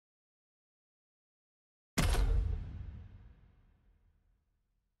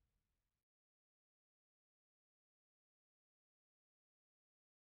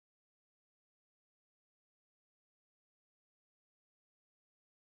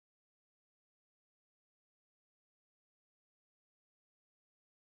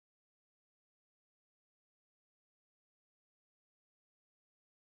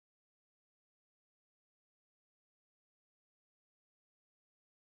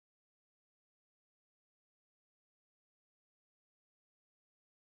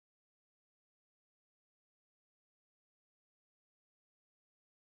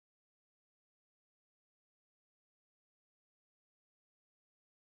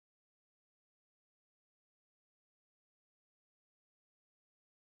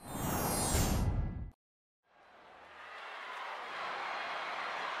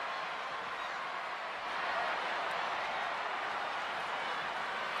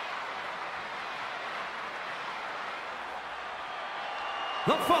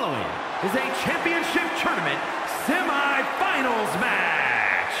The following is a championship tournament semi-finals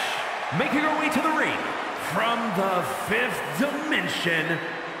match. Making her way to the ring from the fifth dimension.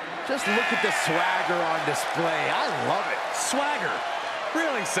 Just look at the swagger on display. I love it. Swagger?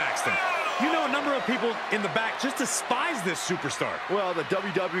 Really, Saxton? You know a number of people in the back just despise this superstar. Well, the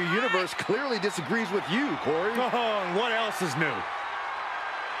WWE Universe clearly disagrees with you, Corey. Oh, and what else is new?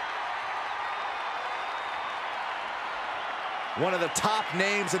 One of the top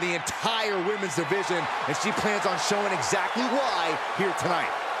names in the entire women's division, and she plans on showing exactly why here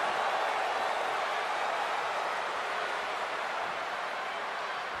tonight.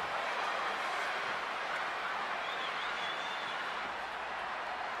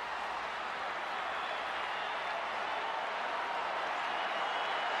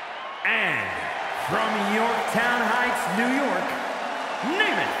 And from Yorktown Heights, New York,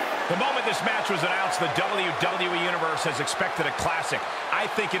 Nene. The moment this match was announced, the WWE Universe has expected a classic. I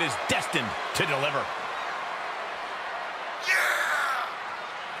think it is destined to deliver. Yeah!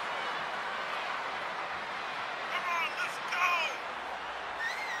 Come on, let's go!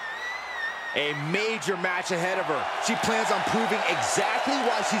 A major match ahead of her. She plans on proving exactly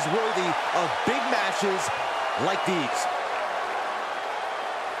why she's worthy of big matches like these.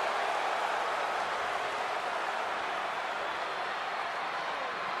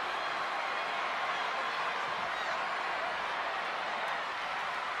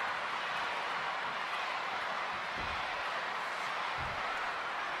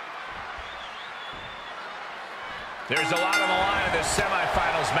 There's a lot on the line in this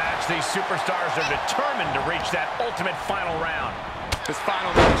semifinals match. These superstars are determined to reach that ultimate final round. This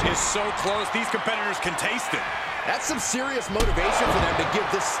final match is so close, these competitors can taste it. That's some serious motivation for them to give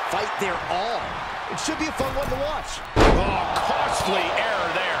this fight their all. It should be a fun one to watch. Oh, costly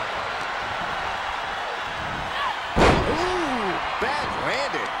error there. Ooh, bad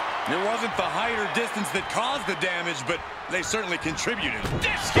landed. It wasn't the height or distance that caused the damage, but they certainly contributed.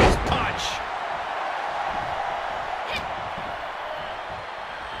 Discus punch.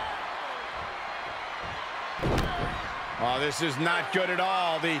 Oh, this is not good at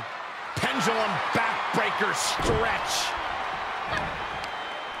all. The pendulum backbreaker stretch.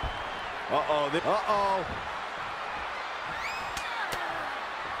 Uh-oh. Uh-oh.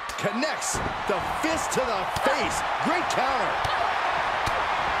 Connects the fist to the face. Great counter.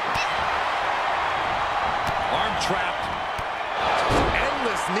 Arm trapped.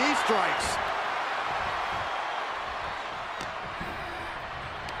 Endless knee strikes.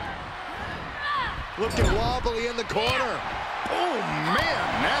 Looking wobbly in the corner. Oh, man,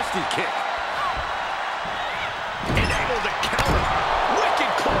 nasty kick. Enabled to counter.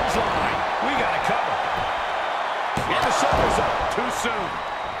 Wicked clothesline. We got to cover. And the shoulders up too soon.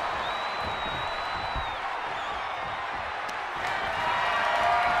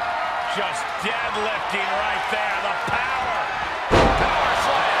 Just deadlifting right there. The power. Power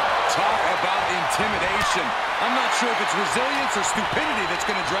slam. Talk about intimidation. I'm not sure if it's resilience or stupidity that's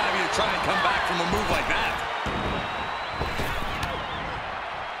going to drive you to try and come back from a move like that.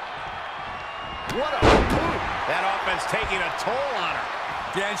 What a move. That offense taking a toll on her.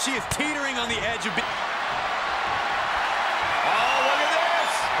 Yeah, and she is teetering on the edge of being... Oh, look at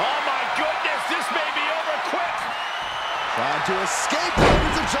this. Oh, my goodness. This may be over quick. Trying to escape.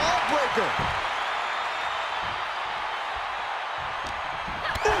 It's a jawbreaker.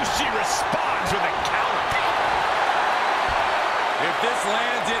 Ooh, she responds with a counter. If this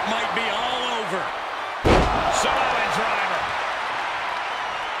lands, it might be all over. Samoan driver.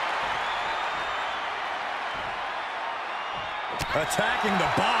 Attacking the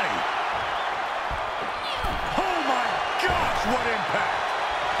body. Oh my gosh, what impact.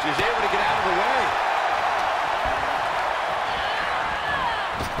 She's able to get out of the way.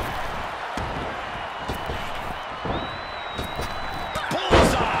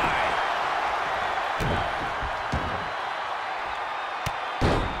 Bullseye.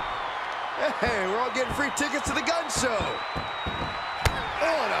 Hey, we're all getting free tickets to the gun show.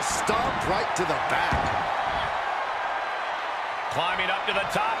 Oh, and a stomp right to the back. Climbing up to the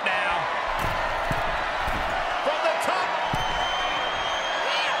top now. From the top.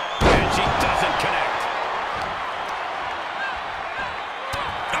 And she doesn't connect.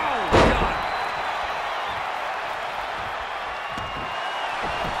 Oh, God.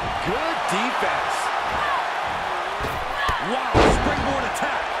 Good defense. Wow, springboard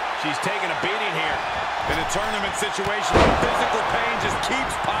attack. She's taking a beating here. In a tournament situation, the physical pain just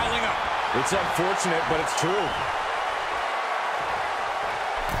keeps piling up. It's unfortunate, but it's true.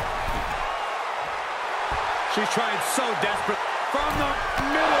 She's trying so desperate. From the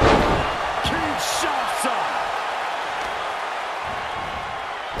middle, Kinshasa.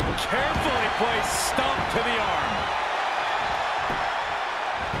 Carefully placed stomp to the arm.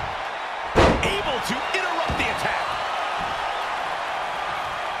 Able to interrupt the attack.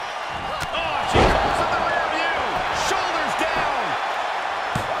 Oh, she comes in the rear view. Shoulders down.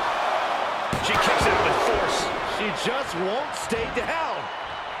 She kicks out with force. She just won't stay down.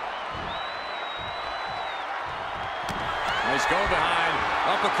 Nice go behind.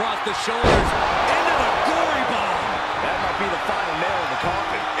 Up across the shoulders. Into the gory bomb. That might be the final nail in the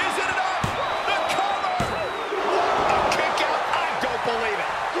coffin. Is it enough? The cover! What a kick out. I don't believe it.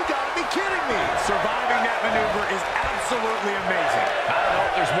 You gotta be kidding me. Surviving that maneuver is absolutely amazing. I don't know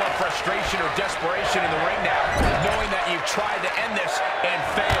if there's more frustration or desperation in the ring now, knowing that you've tried to end this and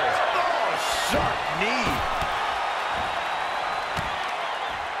failed. Oh, sharp knee.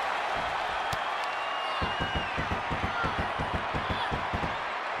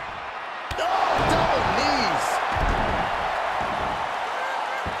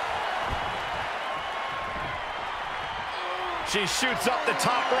 She shoots up the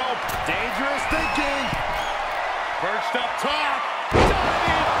top rope. Dangerous thinking. Perched up top.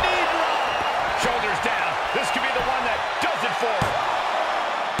 Diving knee drop. Shoulders down. This could be the one that does it for her.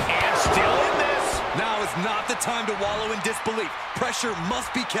 And still in this. Now is not the time to wallow in disbelief. Pressure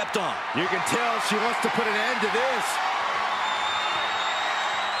must be kept on. You can tell she wants to put an end to this.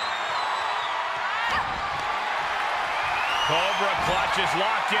 Cobra clutch is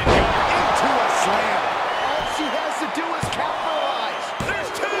locked in. Into a slam. All she has to do is capitalize.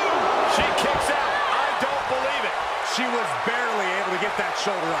 There's two. She kicks out. I don't believe it. She was barely able to get that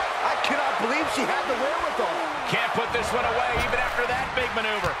shoulder up. I cannot believe she had the wherewithal. Can't put this one away even after that big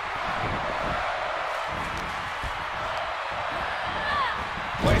maneuver.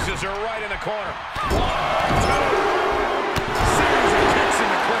 Places her right in the corner. 1, 2. Series of kicks in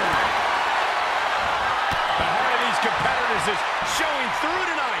the corner. The heart of these competitors is showing through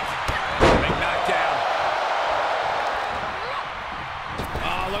tonight. Big knockdown.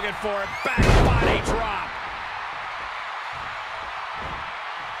 Oh, looking for it. Back body drop.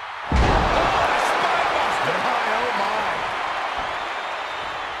 Oh, spine buster. Oh, my.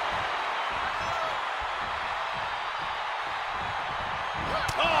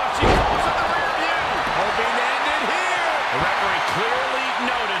 Oh, she comes in the rear view. Hoping to end it here. The referee clearly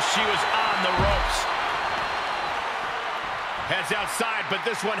noticed she was on the ropes. Heads outside, but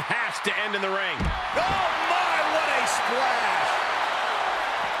this one has to end in the ring. Oh, my, what a splash.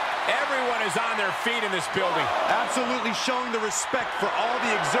 Everyone is on their feet in this building. Absolutely showing the respect for all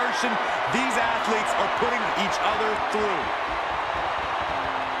the exertion these athletes are putting each other through.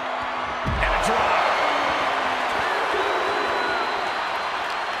 And a drop.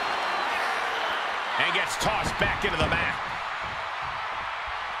 And gets tossed back into the mat.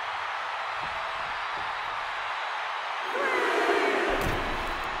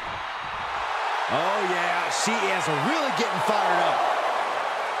 Oh, yeah. She is really getting fired up.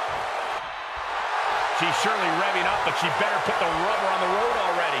 She's surely revving up, but she better put the rubber on the road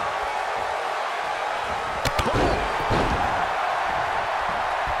already.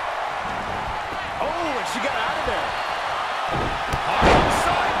 Oh, and she got out of there. Hard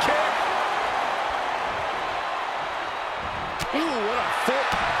side kick. Ooh, what a foot.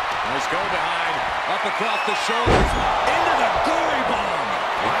 Nice go behind. Up across the shoulders. Into the gory bomb.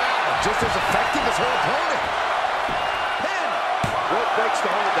 Wow, just as effective as her opponent. Pin. Rope breaks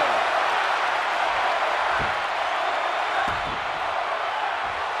the hold down.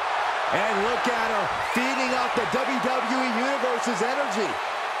 And look at her, feeding off the WWE Universe's energy.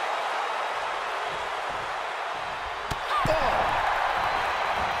 Oh.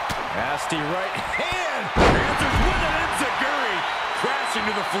 Nasty right hand. Answers with an enziguri. Crashing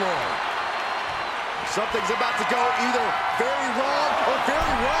to the floor. Something's about to go either very wrong or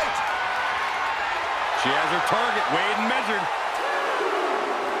very right. She has her target weighed and measured.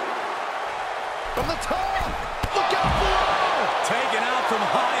 From the top. Look out below. Taken out from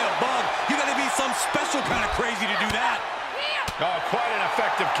high above. You gotta be some special kind of crazy to do that. Oh, quite an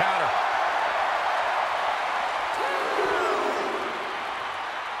effective counter.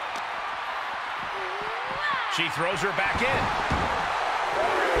 She throws her back in.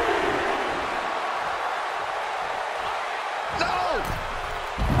 No!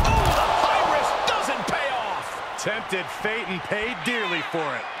 Oh, the high risk doesn't pay off. Tempted fate and paid dearly for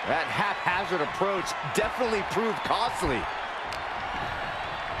it. That haphazard approach definitely proved costly.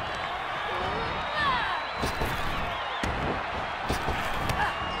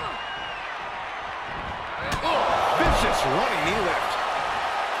 Vicious running knee lift.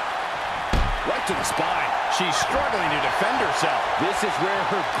 Right to the spine. She's struggling to defend herself. This is where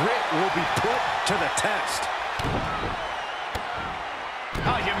her grit will be put to the test.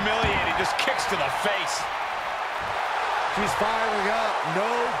 How humiliating, just kicks to the face. She's firing up, no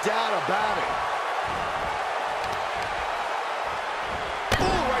doubt about it.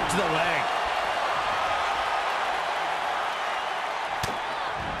 Oh, right to the leg.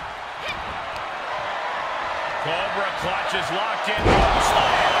 Cobra clutch is locked in.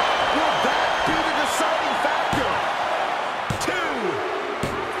 Slam. Will that be the deciding factor? 2.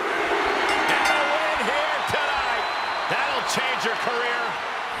 And a win here tonight. That'll change your career.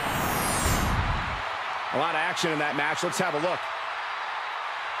 A lot of action in that match. Let's have a look.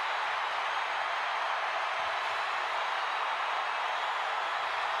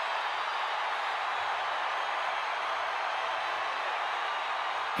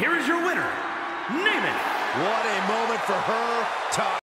 Here is your winner, Nene. What a moment for her to